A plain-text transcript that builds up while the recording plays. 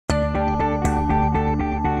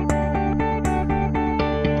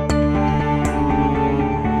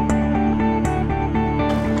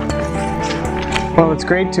Well, it's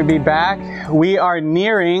great to be back. We are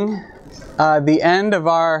nearing the end of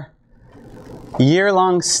our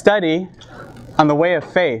year-long study on the way of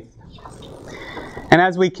faith. And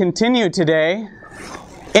as we continue today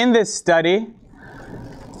in this study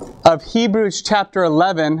of Hebrews chapter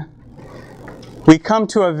 11, we come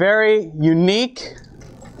to a very unique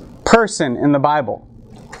person in the Bible.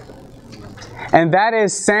 And that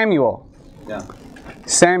is Samuel.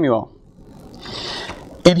 Samuel.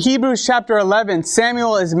 In Hebrews chapter 11,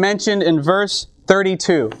 Samuel is mentioned in verse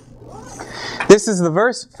 32. This is the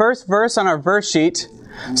first verse on our verse sheet.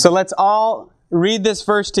 So let's all read this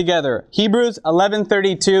verse together. Hebrews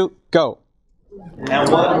 11:32, go.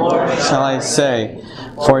 And what more Shall I say?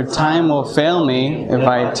 For time will fail me if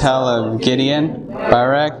I tell of Gideon,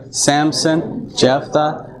 Barak, Samson,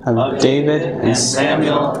 Jephthah, of David, and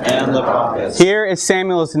Samuel and the prophets. Here is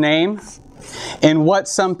Samuel's name in what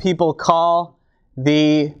some people call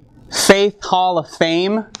the Faith Hall of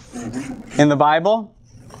Fame in the Bible.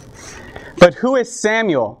 But who is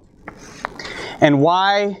Samuel? And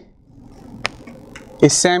why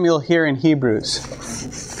is Samuel here in Hebrews?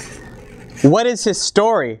 What is his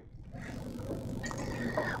story?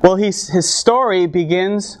 Well, his story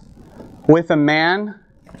begins with a man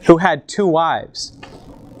who had two wives.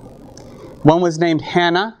 One was named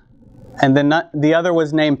Hannah, and the other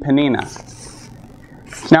was named Peninnah.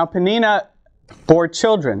 Now, Peninnah bore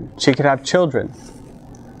children. She could have children.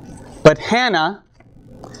 But Hannah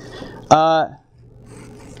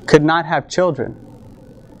could not have children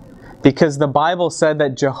because the Bible said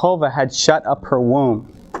that Jehovah had shut up her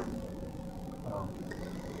womb.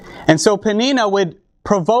 And so Peninnah would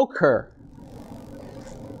provoke her.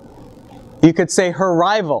 You could say her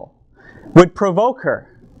rival would provoke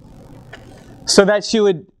her so that she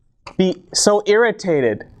would be so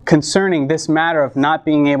irritated concerning this matter of not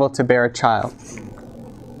being able to bear a child.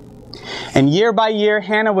 And year by year,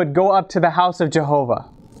 Hannah would go up to the house of Jehovah.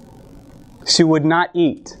 She would not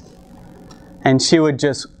eat. And she would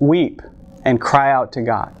just weep and cry out to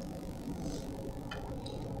God.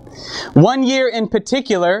 One year in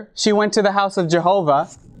particular, she went to the house of Jehovah.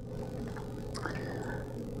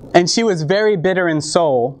 And she was very bitter in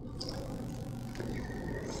soul.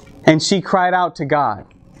 And she cried out to God.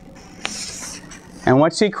 And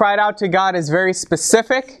what she cried out to God is very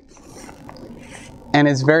specific and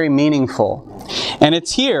is very meaningful. And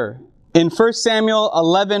it's here in 1 Samuel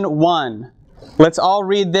 11:1. Let's all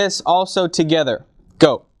read this also together.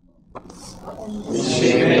 Go.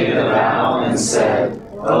 She made a vow and said,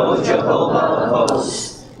 O Jehovah of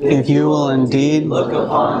hosts, if you will indeed look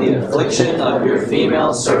upon the affliction of your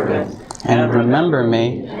female servant, and remember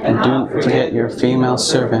me, and don't forget your female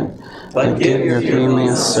servant, but give your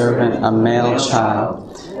female servant a male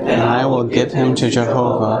child, and I will give him to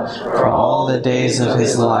Jehovah for all the days of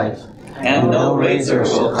his life, and no razor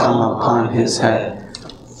shall come upon his head.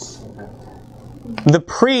 The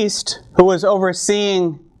priest who was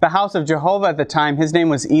overseeing the house of Jehovah at the time, his name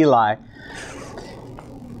was Eli.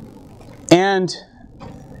 And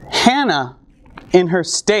Hannah, in her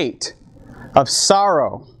state of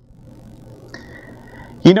sorrow,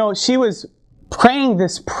 she was praying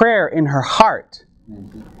this prayer in her heart.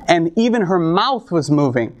 And even her mouth was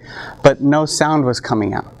moving, but no sound was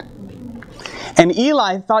coming out. And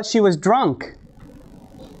Eli thought she was drunk.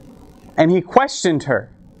 And he questioned her.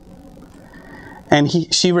 And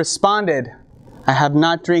she responded, I have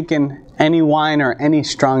not drinking any wine or any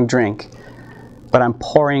strong drink, but I'm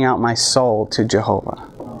pouring out my soul to Jehovah.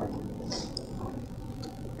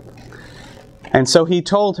 And so he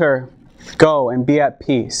told her, go and be at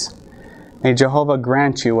peace. May Jehovah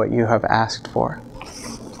grant you what you have asked for.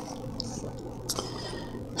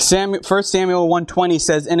 1 Samuel 1:20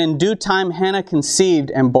 says, and in due time Hannah conceived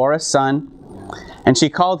and bore a son, and she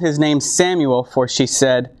called his name Samuel, for she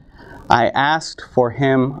said, I asked for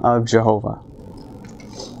him of Jehovah.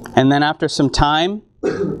 And then after some time,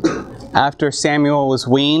 after Samuel was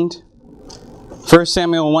weaned, 1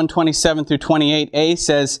 Samuel 1:27 through 28a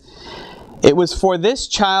says, it was for this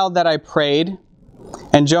child that I prayed,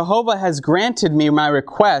 and Jehovah has granted me my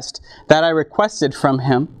request that I requested from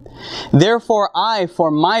him. Therefore I,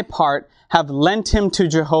 for my part, have lent him to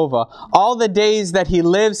Jehovah. All the days that he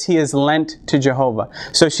lives, he is lent to Jehovah.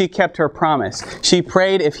 So she kept her promise. She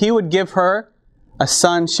prayed if he would give her a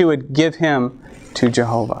son, she would give him to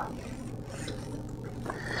Jehovah.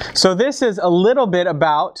 So this is a little bit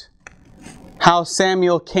about how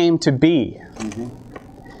Samuel came to be.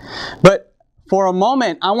 But for a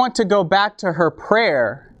moment, I want to go back to her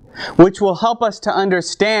prayer, which will help us to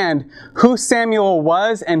understand who Samuel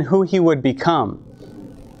was and who he would become.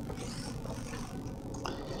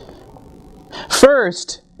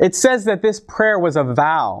 First, it says that this prayer was a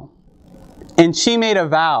vow. And she made a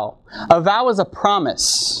vow. A vow is a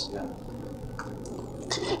promise.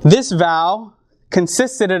 This vow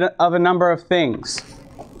consisted of a number of things.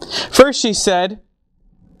 First, she said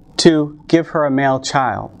to give her a male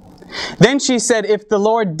child. Then she said if the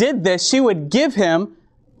Lord did this, she would give him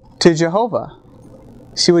to Jehovah.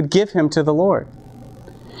 She would give him to the Lord.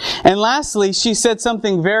 And lastly, she said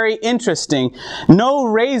something very interesting. No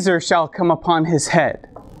razor shall come upon his head.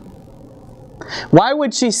 Why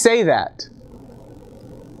would she say that?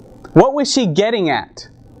 What was she getting at?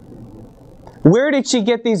 Where did she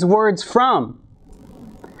get these words from?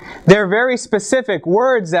 They're very specific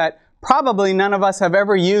words that probably none of us have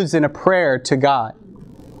ever used in a prayer to God.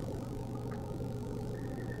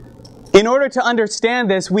 In order to understand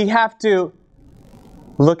this, we have to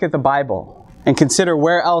look at the Bible and consider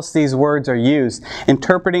where else these words are used,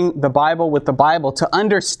 interpreting the Bible with the Bible to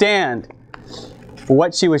understand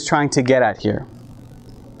what she was trying to get at here.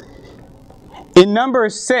 In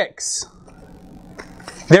Numbers 6,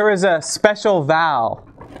 there is a special vow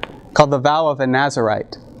called the vow of a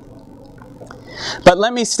Nazarite. But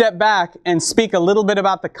let me step back and speak a little bit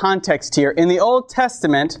about the context here. In the Old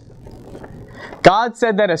Testament, God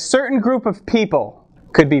said that a certain group of people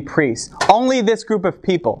could be priests. Only this group of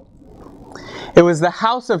people. It was the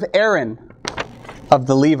house of Aaron of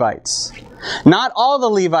the Levites. Not all the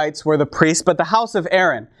Levites were the priests, but the house of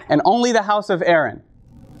Aaron. And only the house of Aaron.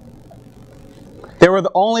 They were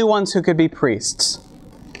the only ones who could be priests.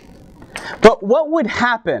 But what would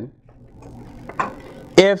happen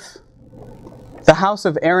if the house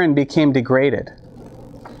of Aaron became degraded?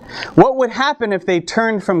 What would happen if they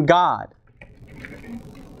turned from God?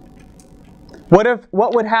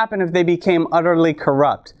 What would happen if they became utterly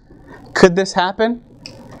corrupt? Could this happen?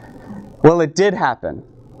 Well, it did happen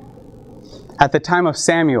at the time of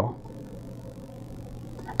Samuel.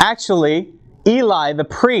 Actually, Eli, the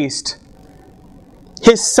priest,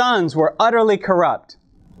 his sons were utterly corrupt.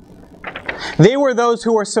 They were those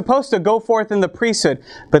who were supposed to go forth in the priesthood,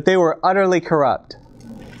 but they were utterly corrupt.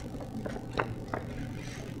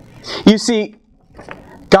 You see,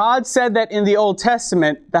 God said that in the Old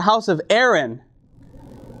Testament, the house of Aaron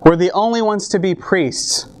were the only ones to be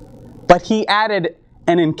priests. But He added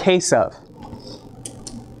an in case of.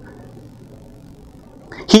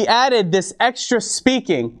 He added this extra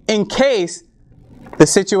speaking in case the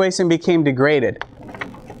situation became degraded.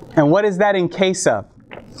 And what is that in case of?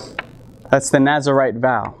 That's the Nazarite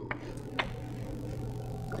vow.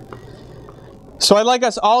 So I'd like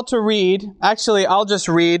us all to read, actually I'll just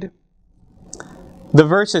read the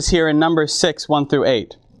verses here in Numbers 6, 1 through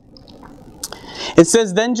 8. It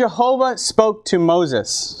says, Then Jehovah spoke to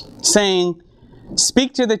Moses, saying,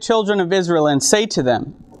 Speak to the children of Israel and say to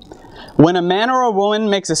them, When a man or a woman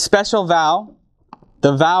makes a special vow,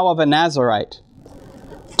 the vow of a Nazarite,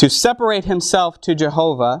 to separate himself to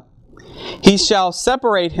Jehovah, he shall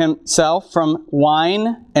separate himself from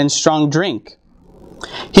wine and strong drink.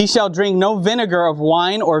 He shall drink no vinegar of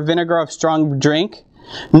wine or vinegar of strong drink,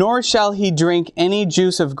 nor shall he drink any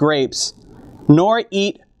juice of grapes, nor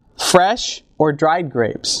eat fresh or dried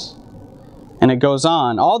grapes. And it goes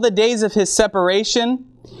on. All the days of his separation,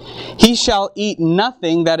 he shall eat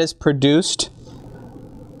nothing that is produced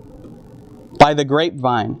by the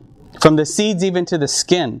grapevine, from the seeds even to the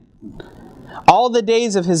skin. All the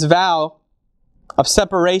days of his vow of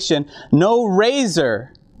separation, no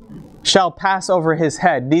razor shall pass over his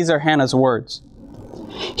head. These are Hannah's words.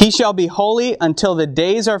 He shall be holy until the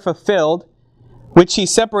days are fulfilled, which he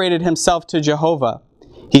separated himself to Jehovah.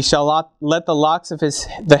 He shall not let the locks of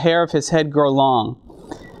the hair of his head grow long.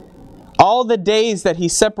 All the days that he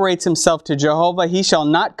separates himself to Jehovah, he shall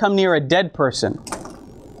not come near a dead person.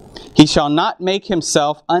 He shall not make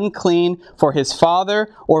himself unclean for his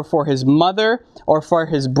father, or for his mother, or for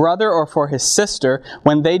his brother, or for his sister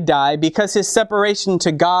when they die, because his separation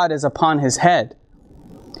to God is upon his head.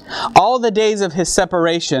 All the days of his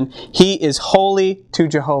separation, he is holy to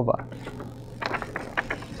Jehovah.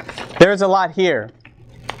 There's a lot here.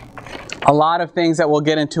 A lot of things that we'll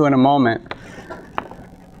get into in a moment.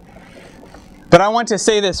 But I want to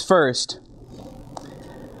say this first.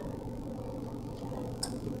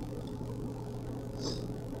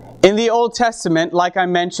 In the Old Testament, like I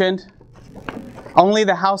mentioned, only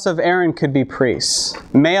the house of Aaron could be priests.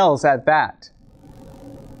 Males at that.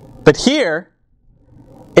 But here,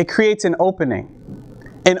 it creates an opening.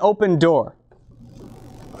 An open door.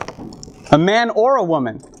 A man or a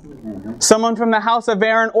woman. Someone from the house of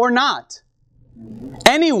Aaron or not.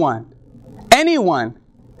 Anyone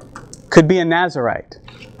could be a Nazarite.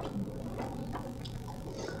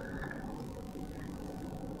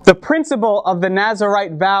 The principle of the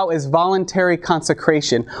Nazarite vow is voluntary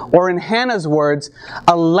consecration, or in Hannah's words,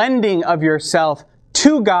 a lending of yourself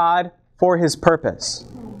to God for His purpose.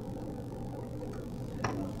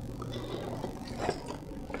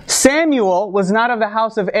 Samuel was not of the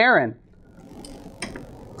house of Aaron.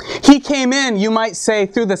 He came in, you might say,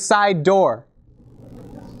 through the side door.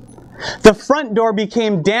 The front door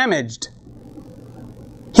became damaged.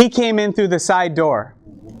 He came in through the side door.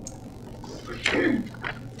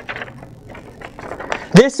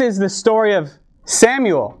 This is the story of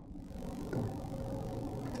Samuel.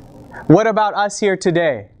 What about us here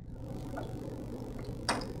today?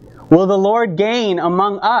 Will the Lord gain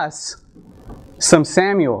among us some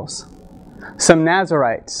Samuels, some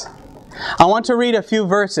Nazarites? I want to read a few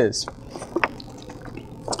verses.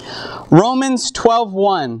 Romans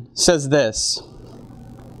 12:1 says this: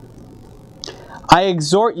 I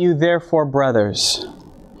exhort you therefore, brothers,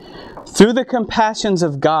 through the compassions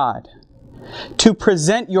of God, to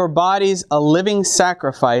present your bodies a living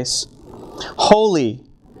sacrifice, holy,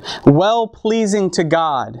 well-pleasing to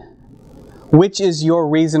God, which is your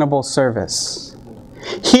reasonable service.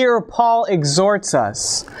 Here Paul exhorts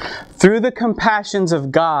us, through the compassions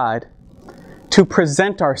of God, to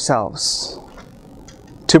present ourselves.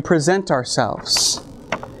 To present ourselves.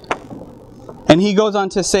 And he goes on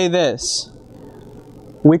to say this: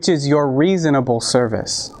 which is your reasonable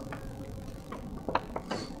service.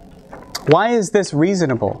 Why is this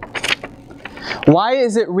reasonable? Why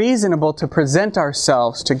is it reasonable to present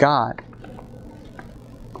ourselves to God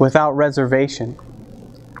without reservation?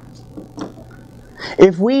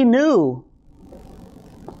 If we knew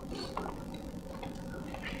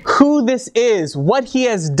who this is, what He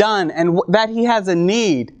has done, and that He has a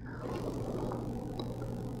need,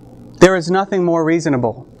 there is nothing more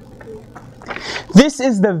reasonable. This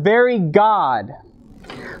is the very God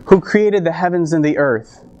who created the heavens and the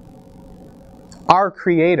earth. Our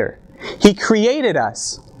Creator. He created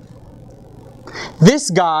us. This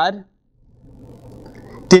God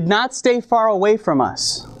did not stay far away from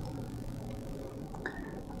us,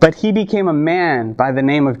 but He became a man by the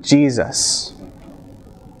name of Jesus.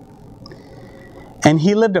 And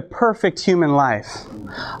He lived a perfect human life.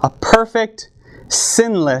 A perfect,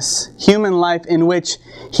 sinless human life in which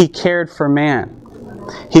He cared for man.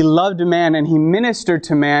 He loved man and He ministered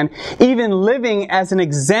to man, even living as an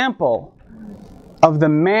example of the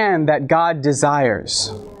man that God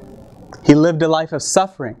desires. He lived a life of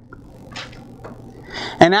suffering.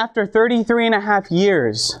 And after 33 and a half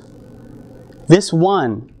years, this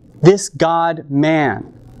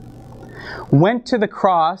God-man, went to the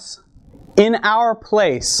cross in our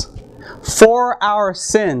place for our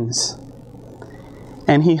sins.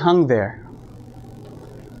 And He hung there.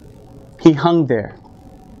 He hung there.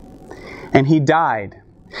 And He died.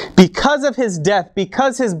 Because of His death,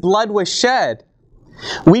 because His blood was shed,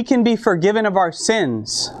 we can be forgiven of our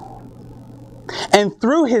sins. And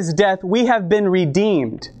through His death, we have been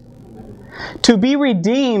redeemed. To be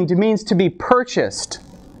redeemed means to be purchased.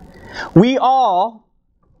 We all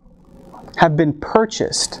have been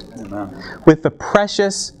purchased with the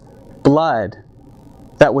precious blood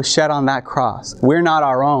that was shed on that cross. We're not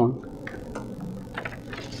our own.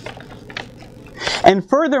 And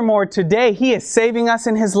furthermore, today He is saving us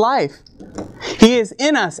in His life. He is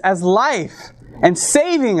in us as life and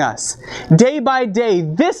saving us day by day.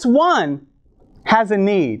 This one has a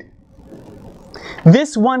need.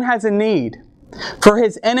 This one has a need for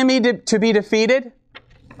his enemy to be defeated,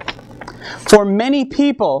 for many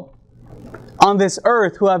people on this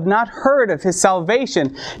earth who have not heard of His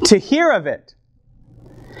salvation to hear of it.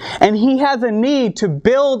 And He has a need to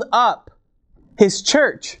build up His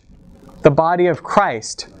church, the body of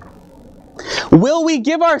Christ. Will we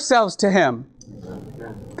give ourselves to Him?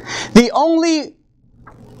 The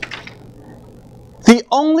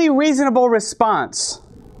only reasonable response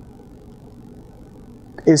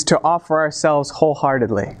is to offer ourselves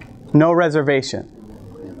wholeheartedly. No reservation.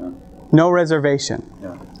 No reservation.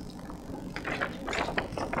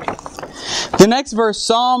 The next verse,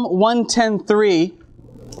 Psalm 110:3,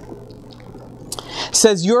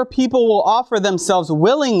 says, your people will offer themselves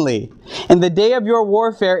willingly in the day of your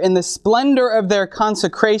warfare, in the splendor of their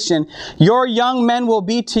consecration. Your young men will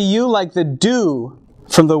be to you like the dew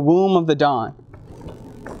from the womb of the dawn.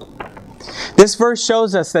 This verse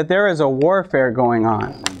shows us that there is a warfare going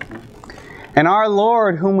on. And our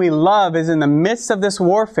Lord, whom we love, is in the midst of this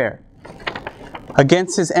warfare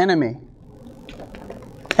against His enemy.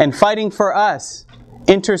 And fighting for us,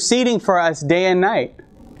 interceding for us day and night.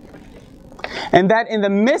 And that in the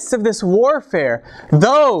midst of this warfare,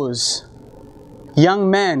 those young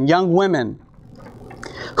men, young women,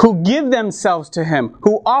 who give themselves to Him,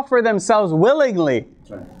 who offer themselves willingly,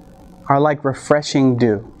 are like refreshing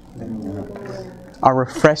dew. Are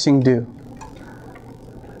refreshing dew.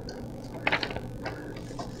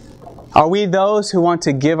 Are we those who want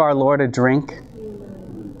to give our Lord a drink?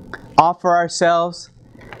 Offer ourselves,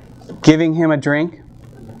 giving Him a drink?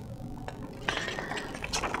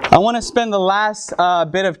 I want to spend the last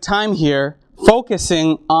bit of time here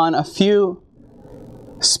focusing on a few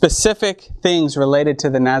specific things related to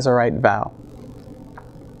the Nazarite vow.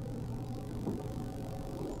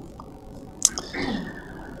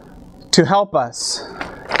 To help us,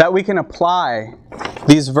 that we can apply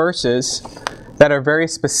these verses that are very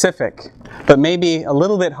specific, but maybe a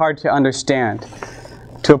little bit hard to understand,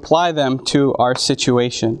 to apply them to our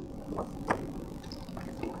situation.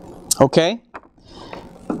 Okay?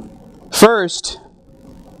 First,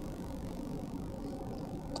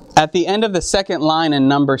 at the end of the second line in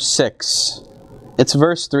number 6, it's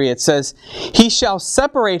verse 3, it says, "He shall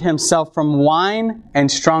separate himself from wine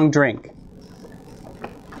and strong drink."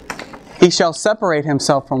 He shall separate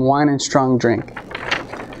himself from wine and strong drink.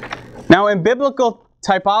 Now, in biblical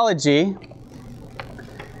typology,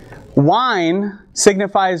 wine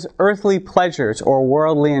signifies earthly pleasures or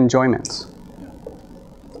worldly enjoyments.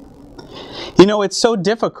 You know, it's so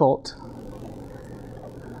difficult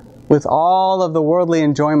with all of the worldly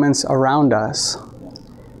enjoyments around us,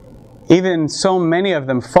 even so many of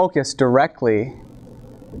them focused directly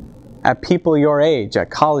at people your age, at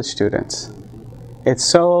college students. It's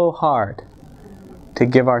so hard to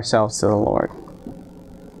give ourselves to the Lord.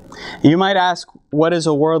 You might ask, what is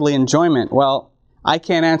a worldly enjoyment? Well, I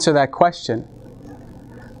can't answer that question.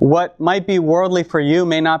 What might be worldly for you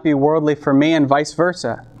may not be worldly for me, and vice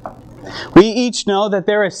versa. We each know that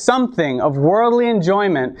there is something of worldly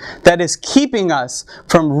enjoyment that is keeping us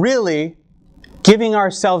from really giving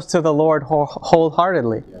ourselves to the Lord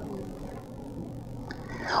wholeheartedly.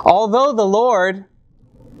 Although the Lord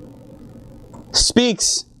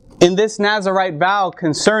speaks in this Nazarite vow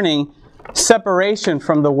concerning separation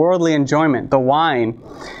from the worldly enjoyment, the wine,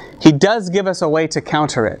 He does give us a way to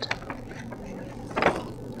counter it.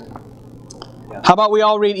 How about we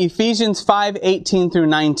all read Ephesians 5:18 through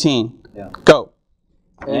 19? Go.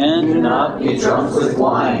 And do not be drunk with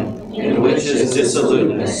wine, in which is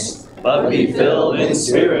dissoluteness, but be filled in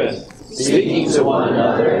spirit, speaking to one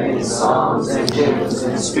another in psalms and hymns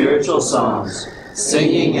and spiritual songs,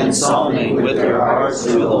 singing and psalming with your hearts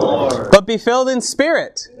to the Lord. But be filled in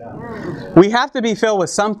spirit. We have to be filled with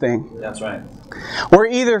something. That's right. We're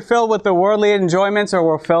either filled with the worldly enjoyments or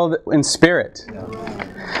we're filled in spirit.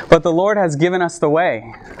 But the Lord has given us the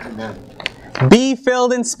way. Be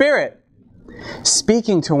filled in spirit.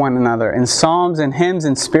 Speaking to one another in psalms and hymns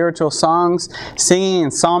and spiritual songs, singing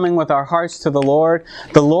and psalming with our hearts to the Lord.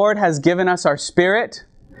 The Lord has given us our spirit.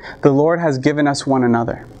 The Lord has given us one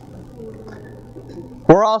another.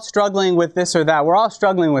 We're all struggling with this or that. We're all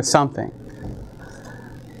struggling with something.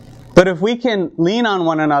 But if we can lean on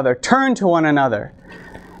one another, turn to one another,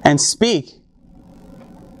 and speak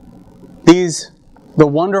the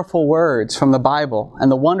wonderful words from the Bible and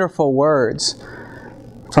the wonderful words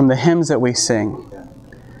from the hymns that we sing.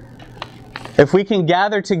 If we can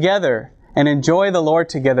gather together and enjoy the Lord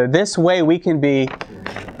together, this way we can be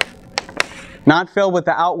not filled with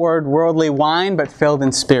the outward worldly wine, but filled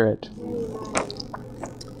in spirit.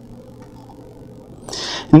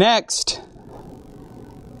 Next,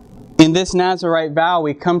 in this Nazarite vow,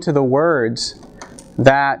 we come to the words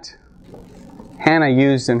that Hannah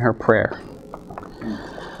used in her prayer.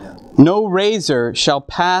 No razor shall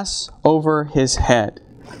pass over his head.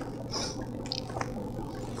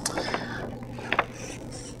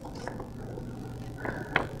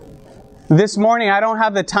 This morning, I don't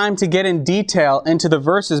have the time to get in detail into the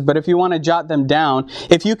verses, but if you want to jot them down,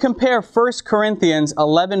 if you compare 1 Corinthians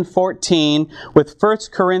 11:14 with 1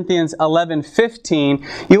 Corinthians 11:15,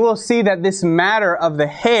 you will see that this matter of the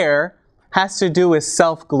hair has to do with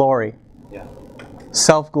self-glory. Yeah.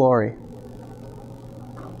 Self-glory.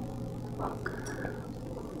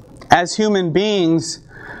 As human beings,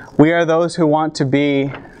 we are those who want to be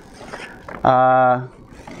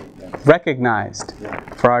recognized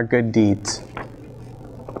for our good deeds.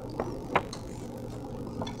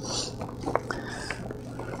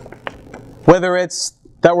 Whether it's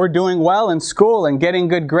that we're doing well in school and getting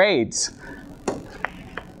good grades,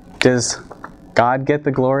 does God get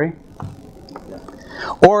the glory?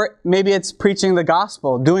 Or maybe it's preaching the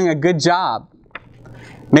gospel, doing a good job.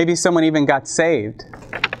 Maybe someone even got saved.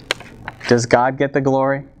 Does God get the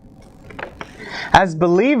glory? As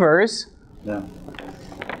believers,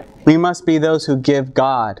 we must be those who give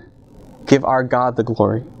our God the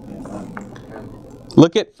glory.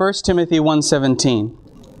 Look at 1 Timothy 1:17.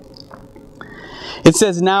 It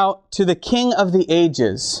says, "Now to the King of the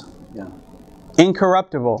ages,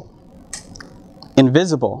 incorruptible,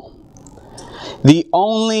 invisible, the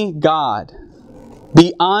only God,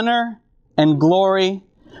 be honor and glory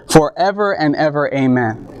forever and ever.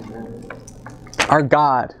 Amen." Our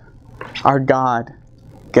God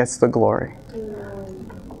gets the glory.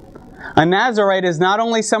 A Nazarite is not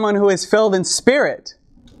only someone who is filled in spirit,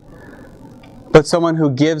 but someone who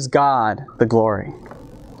gives God the glory.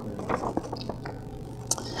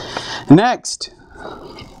 Next,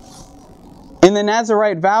 in the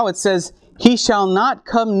Nazarite vow it says, "He shall not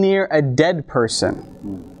come near a dead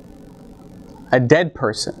person." A dead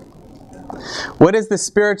person. What is the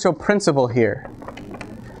spiritual principle here?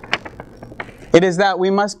 It is that we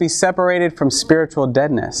must be separated from spiritual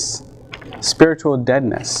deadness. Spiritual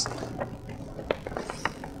deadness.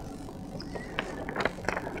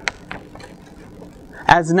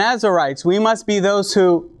 As Nazarites, we must be those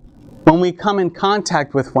who, when we come in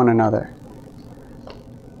contact with one another,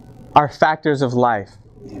 are factors of life.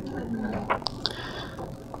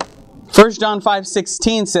 1 John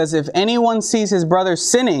 5:16 says, "If anyone sees his brother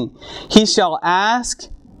sinning, he shall ask,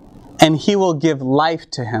 and he will give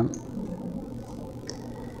life to him."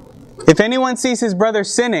 If anyone sees his brother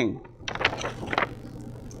sinning,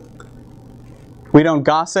 we don't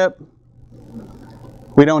gossip,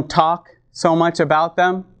 we don't talk so much about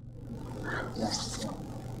them,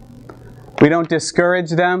 we don't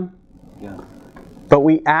discourage them, but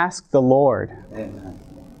we ask the Lord,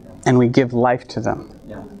 and we give life to them.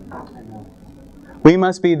 We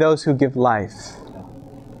must be those who give life.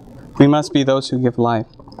 We must be those who give life.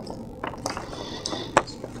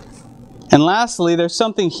 And lastly, there's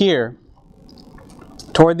something here.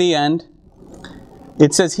 Toward the end,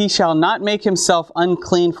 it says, "He shall not make himself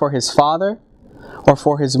unclean for his father, or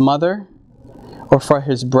for his mother, or for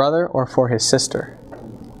his brother, or for his sister."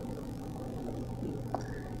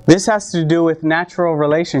 This has to do with natural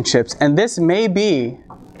relationships, and this may be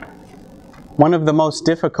one of the most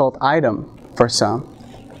difficult items for some.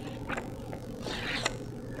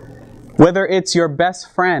 Whether it's your best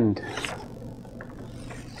friend,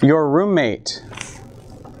 your roommate,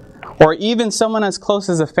 or even someone as close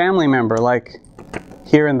as a family member, like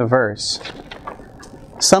here in the verse.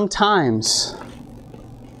 Sometimes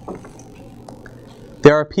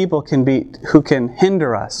there are people who can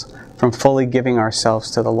hinder us from fully giving ourselves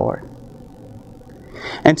to the Lord.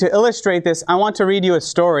 And to illustrate this, I want to read you a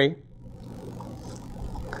story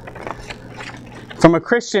from a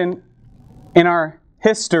Christian in our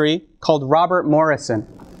history called Robert Morrison.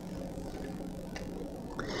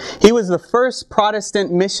 He was the first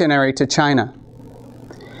Protestant missionary to China,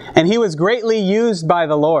 and he was greatly used by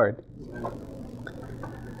the Lord.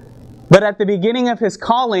 But at the beginning of his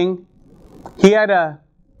calling, he had a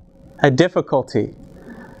difficulty,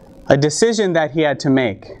 a decision that he had to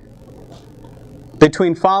make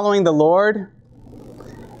between following the Lord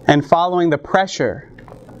and following the pressure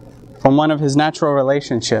from one of his natural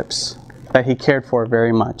relationships that he cared for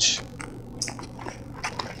very much.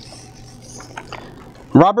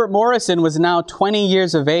 Robert Morrison was now 20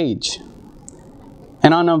 years of age.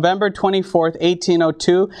 And on November 24th,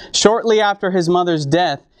 1802, shortly after his mother's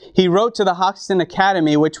death, he wrote to the Hoxton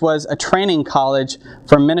Academy, which was a training college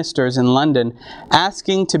for ministers in London,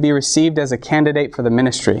 asking to be received as a candidate for the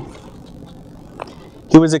ministry.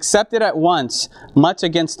 He was accepted at once, much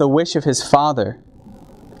against the wish of his father.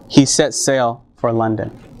 He set sail for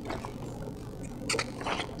London.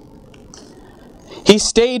 He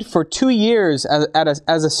stayed for 2 years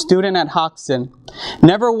as a student at Hoxton.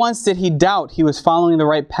 Never once did he doubt he was following the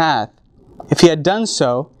right path. If he had done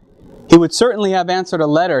so, he would certainly have answered a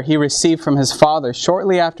letter he received from his father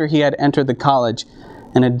shortly after he had entered the college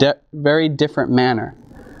in a very different manner.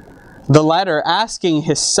 The letter asking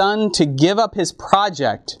his son to give up his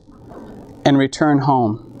project and return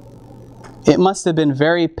home. It must have been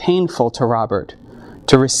very painful to Robert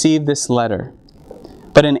to receive this letter.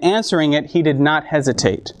 But in answering it, he did not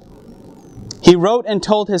hesitate. He wrote and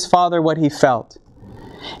told his father what he felt.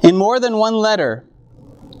 In more than one letter,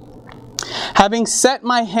 "Having set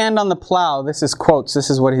my hand on the plow," this is quotes, this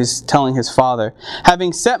is what he's telling his father.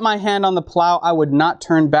 "Having set my hand on the plow, I would not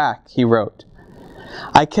turn back," he wrote.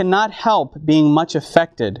 "I cannot help being much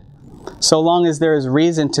affected, so long as there is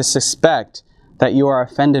reason to suspect that you are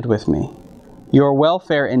offended with me. Your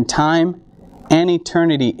welfare in time and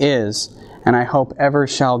eternity is, and I hope ever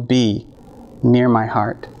shall be, near my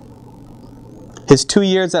heart." His 2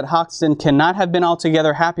 years at Hoxton cannot have been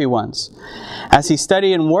altogether happy ones. As he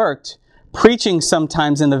studied and worked, preaching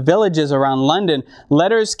sometimes in the villages around London,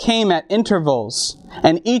 letters came at intervals,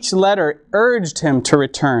 and each letter urged him to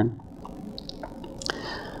return.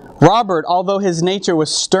 Robert, although his nature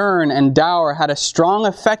was stern and dour, had a strong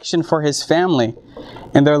affection for his family,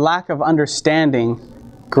 and their lack of understanding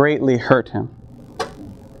greatly hurt him.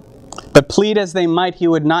 But plead as they might, he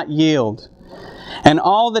would not yield. And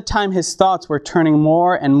all the time his thoughts were turning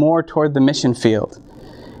more and more toward the mission field.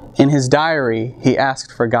 In his diary, he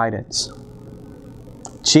asked for guidance.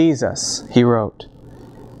 Jesus, he wrote,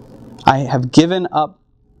 I have given up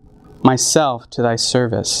myself to thy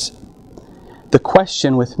service. The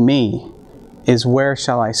question with me is, where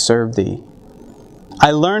shall I serve thee?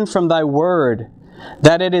 I learned from thy word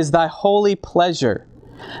that it is thy holy pleasure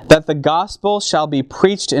that the gospel shall be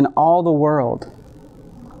preached in all the world.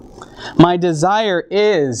 My desire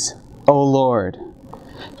is, O Lord,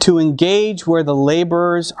 to engage where the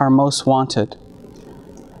laborers are most wanted.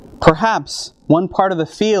 Perhaps one part of the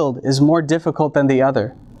field is more difficult than the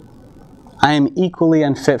other. I am equally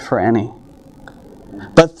unfit for any.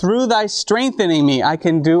 But through thy strengthening me, I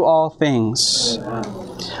can do all things.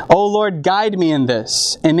 O Lord, guide me in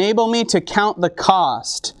this. Enable me to count the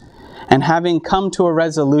cost, and having come to a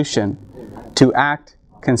resolution, to act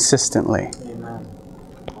consistently.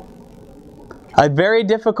 A very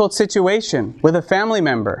difficult situation with a family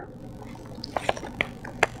member.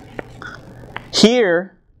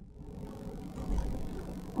 Here,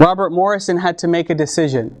 Robert Morrison had to make a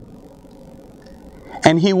decision.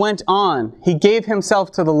 And he went on. He gave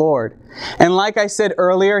himself to the Lord. And like I said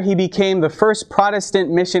earlier, he became the first Protestant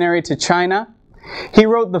missionary to China. He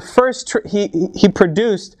wrote he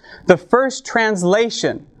produced the first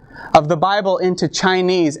translation of the Bible into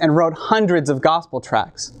Chinese and wrote hundreds of gospel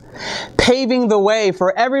tracts, paving the way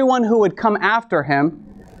for everyone who would come after him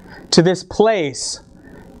to this place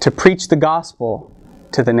to preach the gospel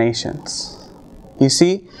to the nations. You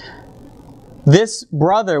see, this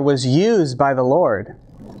brother was used by the Lord,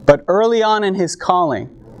 but early on in his calling,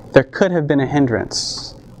 there could have been a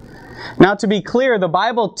hindrance. Now, to be clear, the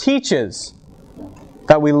Bible teaches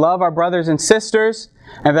that we love our brothers and sisters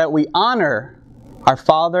and that we honor our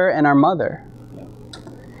father and our mother.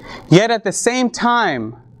 Yet at the same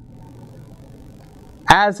time,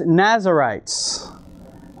 as Nazarites,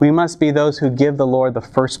 we must be those who give the Lord the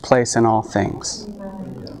first place in all things.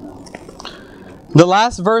 The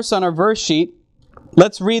last verse on our verse sheet,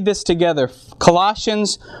 let's read this together.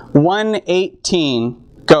 Colossians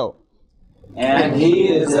 1:18. Go. And he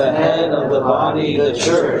is the head of the body, the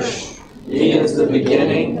church. He is the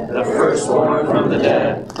beginning, the firstborn from the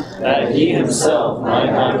dead, that he himself might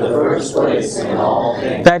have the first place in all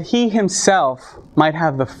things. That he himself might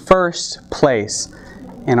have the first place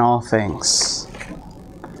in all things.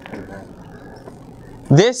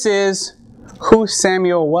 This is who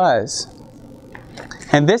Samuel was.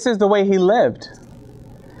 And this is the way he lived.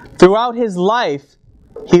 Throughout his life,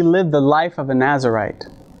 he lived the life of a Nazarite.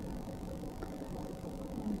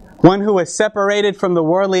 One who was separated from the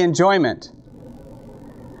worldly enjoyment,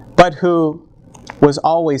 but who was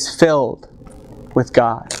always filled with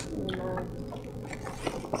God.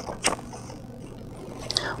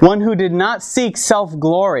 One who did not seek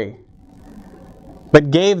self-glory,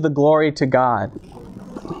 but gave the glory to God.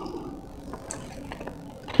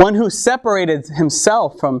 One who separated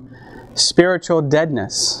himself from spiritual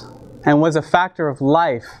deadness and was a factor of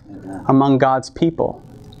life among God's people.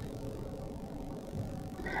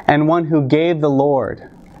 And one who gave the Lord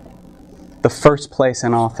the first place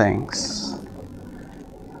in all things.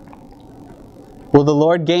 Will the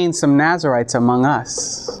Lord gain some Nazarites among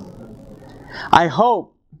us? I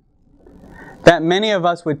hope that many of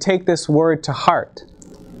us would take this word to heart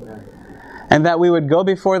and that we would go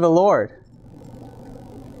before the Lord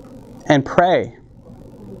and pray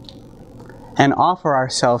and offer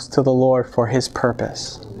ourselves to the Lord for His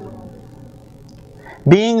purpose.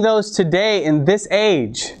 Being those today in this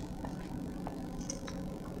age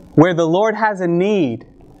where the Lord has a need,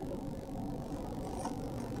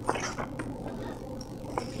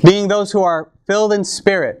 being those who are filled in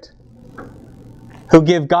spirit, who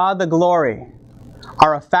give God the glory,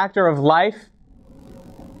 are a factor of life,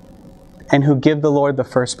 and who give the Lord the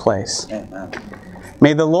first place. Amen.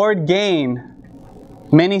 May the Lord gain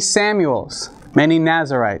many Samuels, many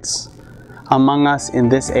Nazarites among us in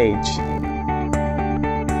this age.